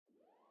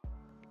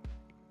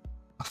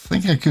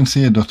think I can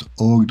see a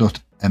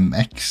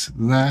 .org.mx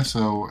there,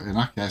 so in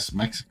that case,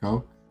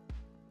 Mexico.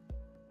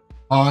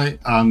 Hi,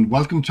 and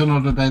welcome to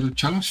another daily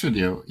challenge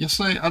video.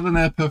 Yesterday I had an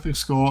air perfect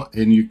score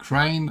in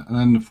Ukraine, and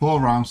then 4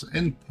 rounds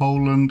in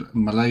Poland,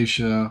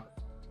 Malaysia,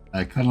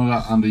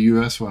 Canada and the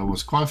US, where I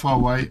was quite far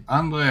away,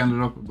 and I ended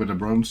up with a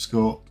bronze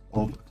score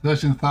of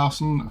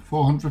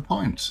 13,400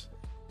 points.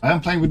 I am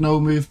playing with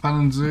no move pan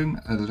and zoom,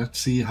 and let's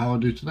see how I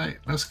do today.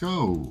 Let's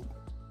go.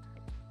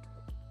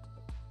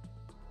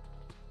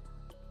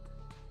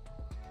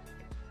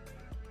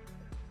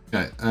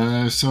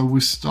 Okay, so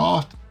we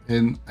start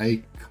in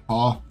a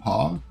car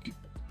park,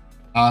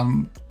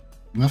 and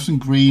we have some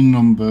green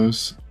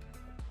numbers,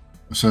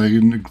 so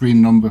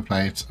green number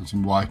plates and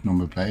some white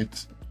number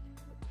plates.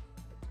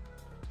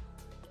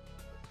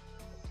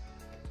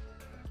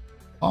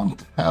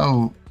 Can't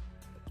tell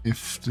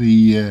if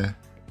the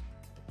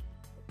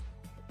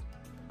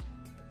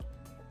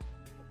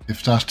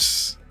if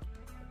that's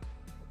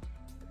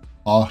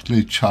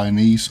partly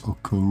Chinese or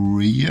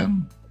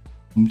Korean.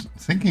 I'm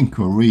thinking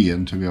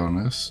Korean, to be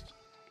honest.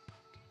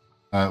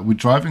 We're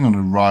driving on the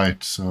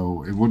right,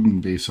 so it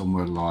wouldn't be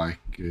somewhere like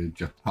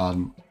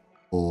Japan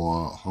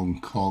or Hong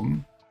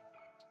Kong.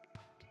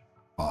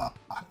 But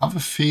I have a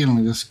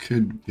feeling this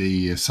could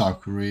be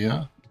South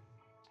Korea.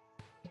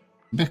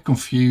 A bit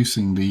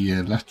confusing,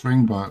 the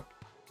lettering, but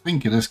I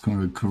think it is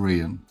kind of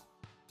Korean.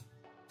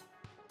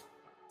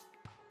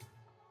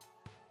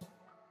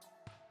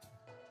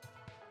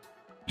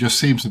 Just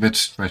seems a bit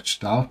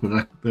stretched out,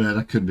 but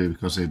that could be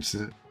because it's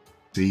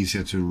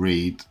easier to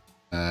read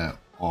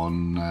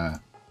from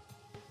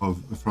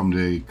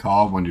the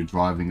car when you're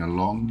driving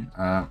along.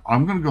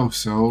 I'm gonna go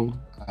Seoul.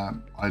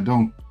 I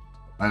don't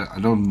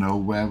know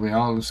where we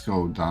are. Let's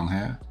go down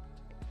here.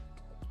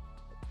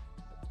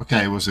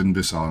 Okay, it was in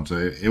Busan, so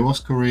it was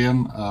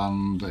Korean,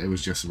 and it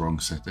was just the wrong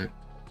city.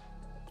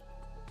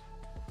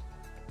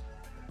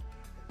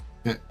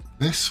 Okay,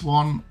 this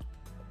one,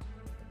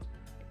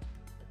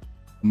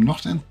 I'm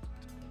not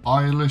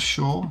entirely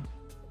sure,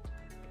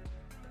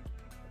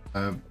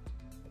 but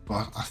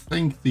I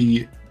think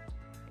the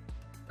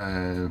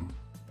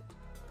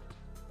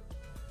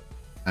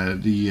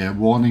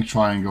warning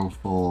triangle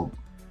for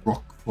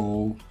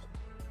rockfall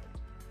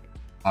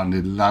and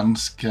the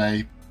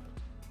landscape,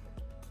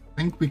 I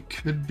think we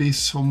could be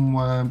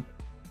somewhere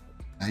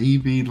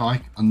maybe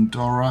like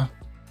Andorra.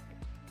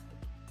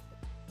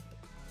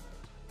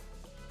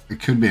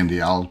 It could be in the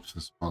Alps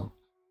as well.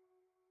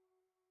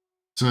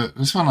 So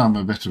this one I'm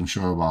a bit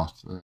unsure about.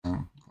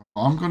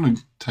 I'm going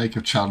to take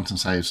a chance and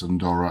say it's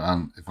Andorra,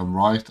 and if I'm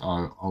right,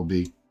 I'll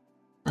be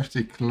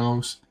pretty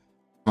close.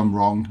 If I'm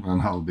wrong,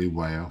 then I'll be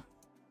way off.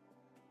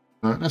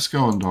 So let's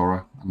go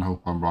Andorra and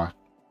hope I'm right.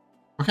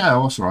 Okay, I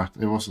was right.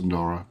 It was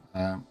Andorra.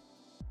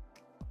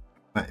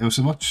 But it was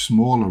a much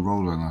smaller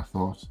road than I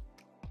thought.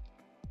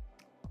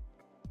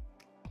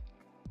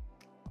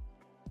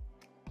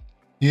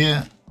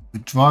 Here,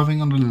 we're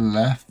driving on the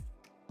left.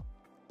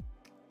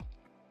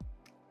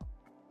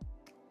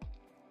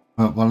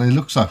 But well, it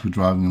looks like we're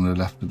driving on the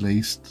left at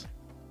least.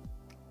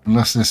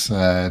 Unless this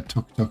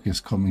tuk-tuk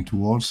is coming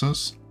towards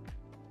us.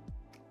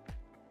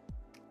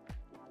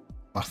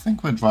 I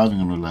think we're driving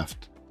on the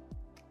left.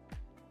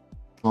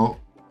 So,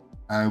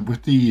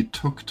 with the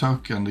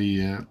tuk-tuk and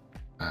the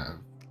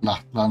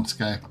flat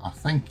landscape, I'm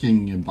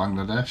thinking in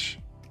Bangladesh.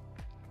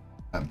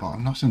 But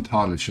I'm not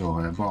entirely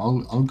sure here. But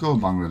I'll go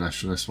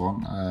Bangladesh for this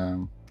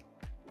one.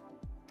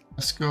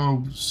 Let's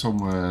go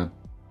somewhere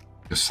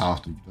just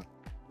south of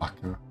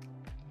Dhaka.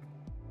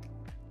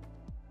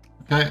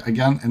 Okay,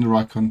 again in the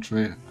right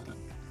country.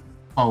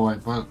 Oh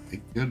wait, but a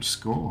good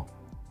score.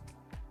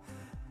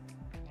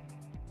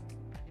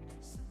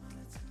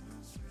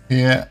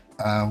 Here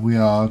we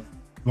are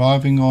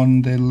driving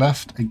on the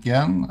left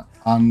again,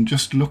 and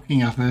just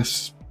looking at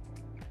this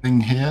thing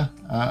here,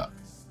 I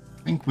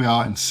think we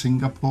are in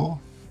Singapore.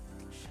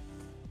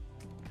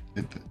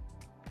 It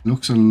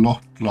looks a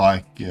lot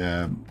like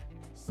the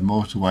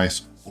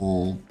motorways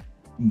or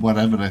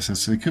whatever this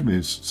is. It could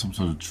be some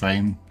sort of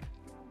train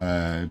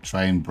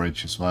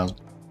bridge as well.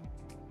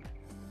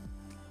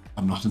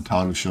 I'm not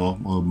entirely sure,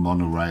 or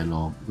monorail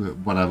or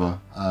whatever,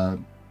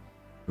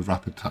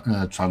 rapid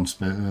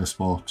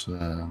transport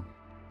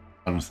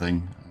kind of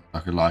thing,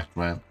 like a light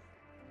rail.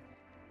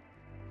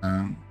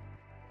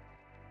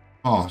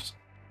 But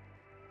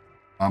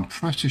I'm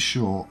pretty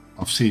sure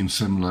I've seen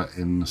similar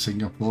in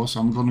Singapore, so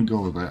I'm going to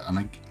go with it.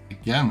 And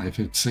again, if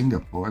it's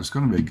Singapore, it's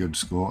going to be a good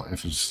score.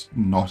 If it's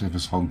not, if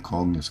it's Hong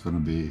Kong,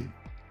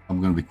 I'm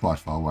going to be quite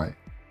far away.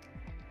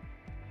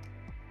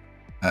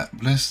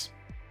 This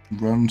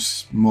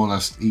runs more or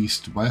less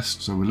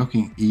east-west, so we're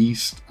looking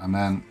east, and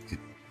then it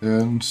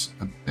turns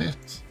a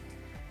bit.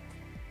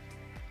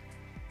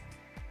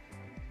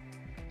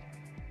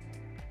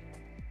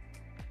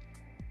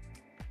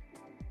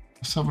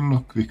 Let's have a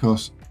look,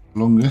 because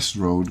along this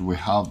road we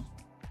have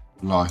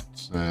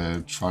light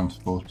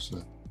transport,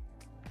 so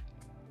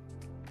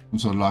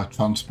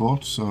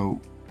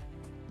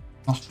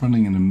not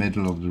running in the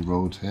middle of the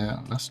road here.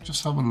 Let's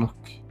just have a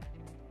look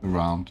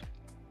around.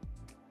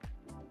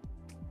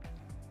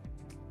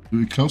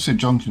 We're close to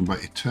junction,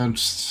 but it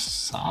turns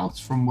south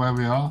from where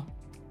we are.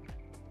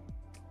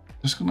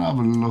 Just gonna have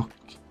a look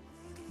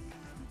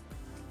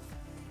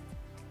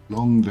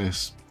along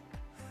this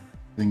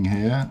thing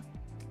here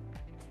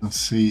and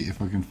see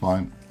if I can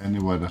find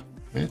anywhere that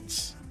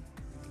fits.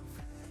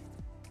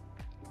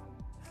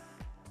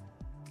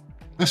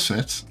 This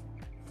fits.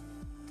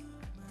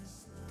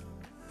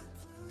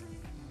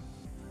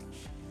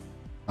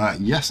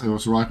 Yes, it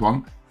was the right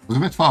one. It was a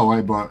bit far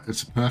away, but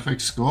it's a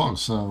perfect score.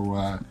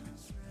 So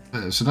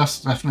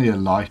that's definitely a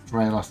light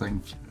rail, I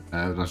think,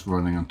 that's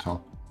running on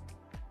top.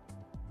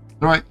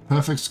 Right,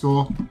 perfect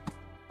score.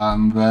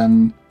 And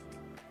then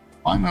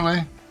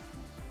finally,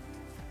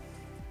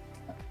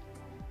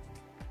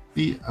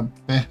 be a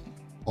bit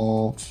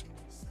of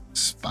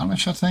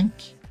Spanish, I think.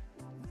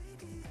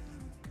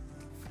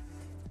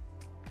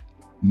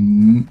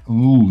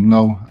 Oh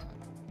no.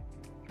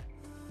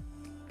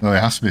 No, it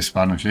has to be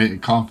Spanish.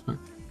 It can't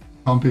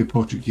be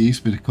Portuguese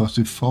because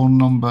the phone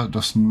number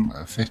doesn't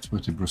fit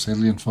with the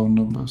Brazilian phone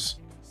numbers.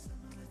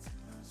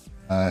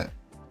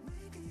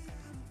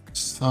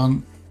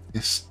 Sun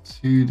is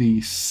to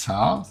the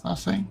south, I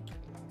think.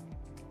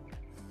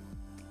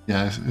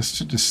 Yeah, it's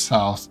to the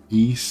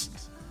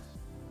southeast.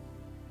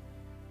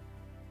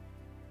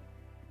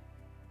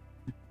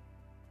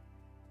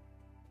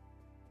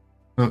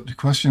 So the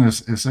question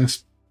is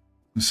this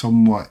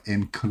somewhere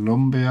in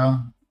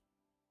Colombia?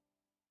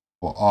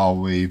 Or are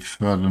we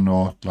further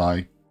north,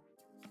 like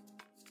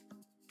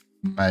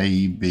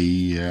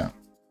maybe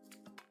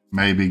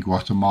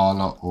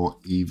Guatemala or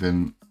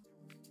even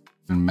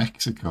in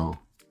Mexico?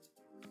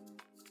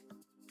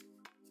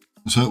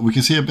 So we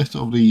can see a bit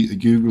of the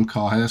Google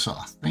car here. So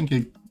I think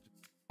it's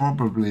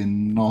probably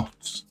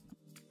not.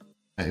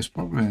 It's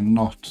probably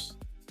not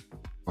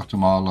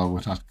Guatemala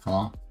with that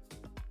car.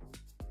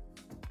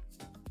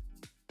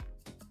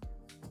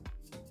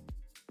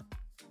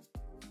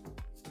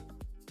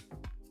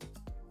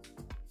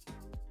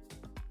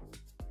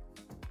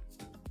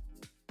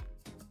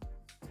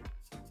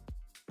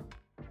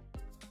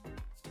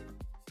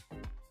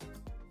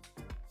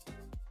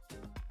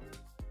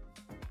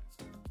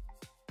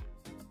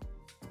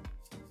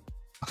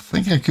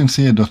 I think I can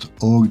see a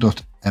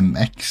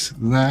 .org.mx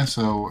there,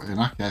 so in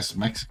that case,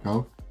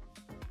 Mexico.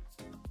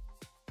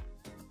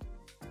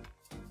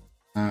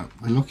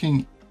 We're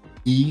looking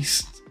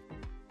east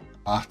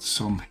at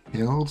some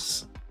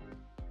hills.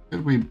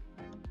 Could we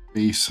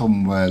be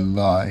somewhere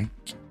like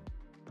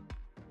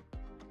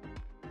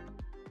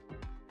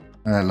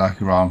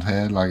around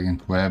here, like in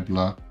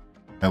Puebla?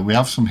 We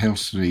have some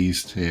hills to the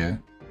east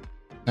here.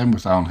 Same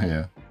with down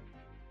here,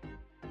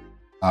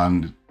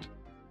 and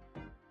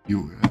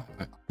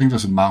I think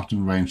there's a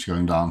mountain range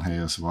going down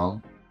here as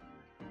well.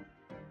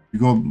 You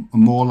go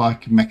more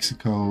like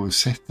Mexico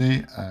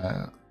City,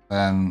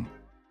 then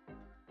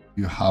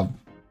you have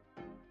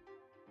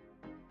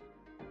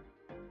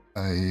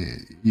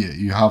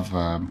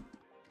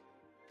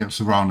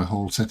it's around the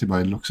whole city,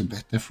 but it looks a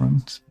bit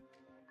different.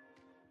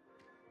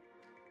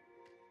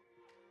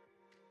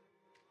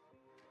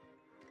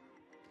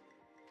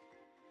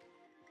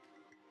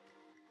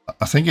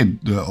 I think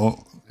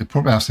it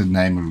probably has the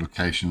name of the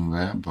location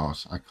there,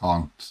 but I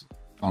can't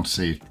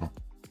see it properly.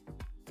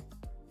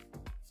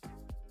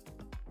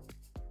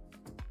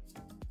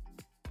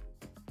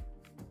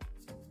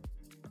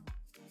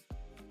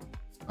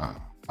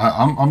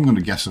 I'm going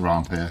to guess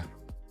around here.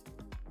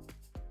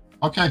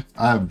 Okay,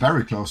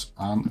 very close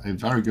and a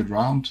very good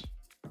round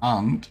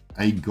and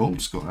a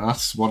gold score.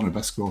 That's one of the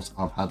best scores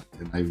I've had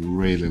in a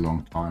really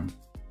long time.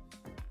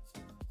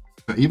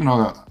 But even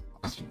though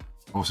I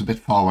was a bit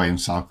far away in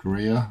South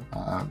Korea,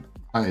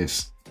 that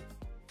is a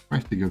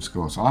pretty good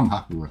score, so I'm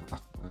happy with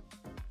that.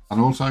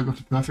 And also I got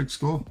a perfect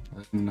score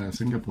in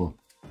Singapore.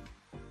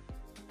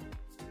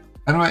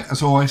 Anyway,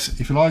 as always,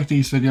 if you like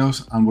these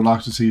videos and would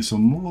like to see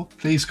some more,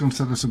 please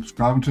consider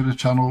subscribing to the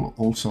channel,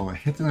 also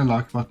hitting the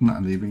like button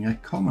and leaving a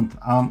comment.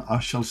 And I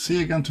shall see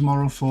you again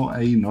tomorrow for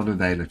another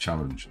daily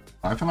challenge.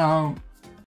 Bye for now.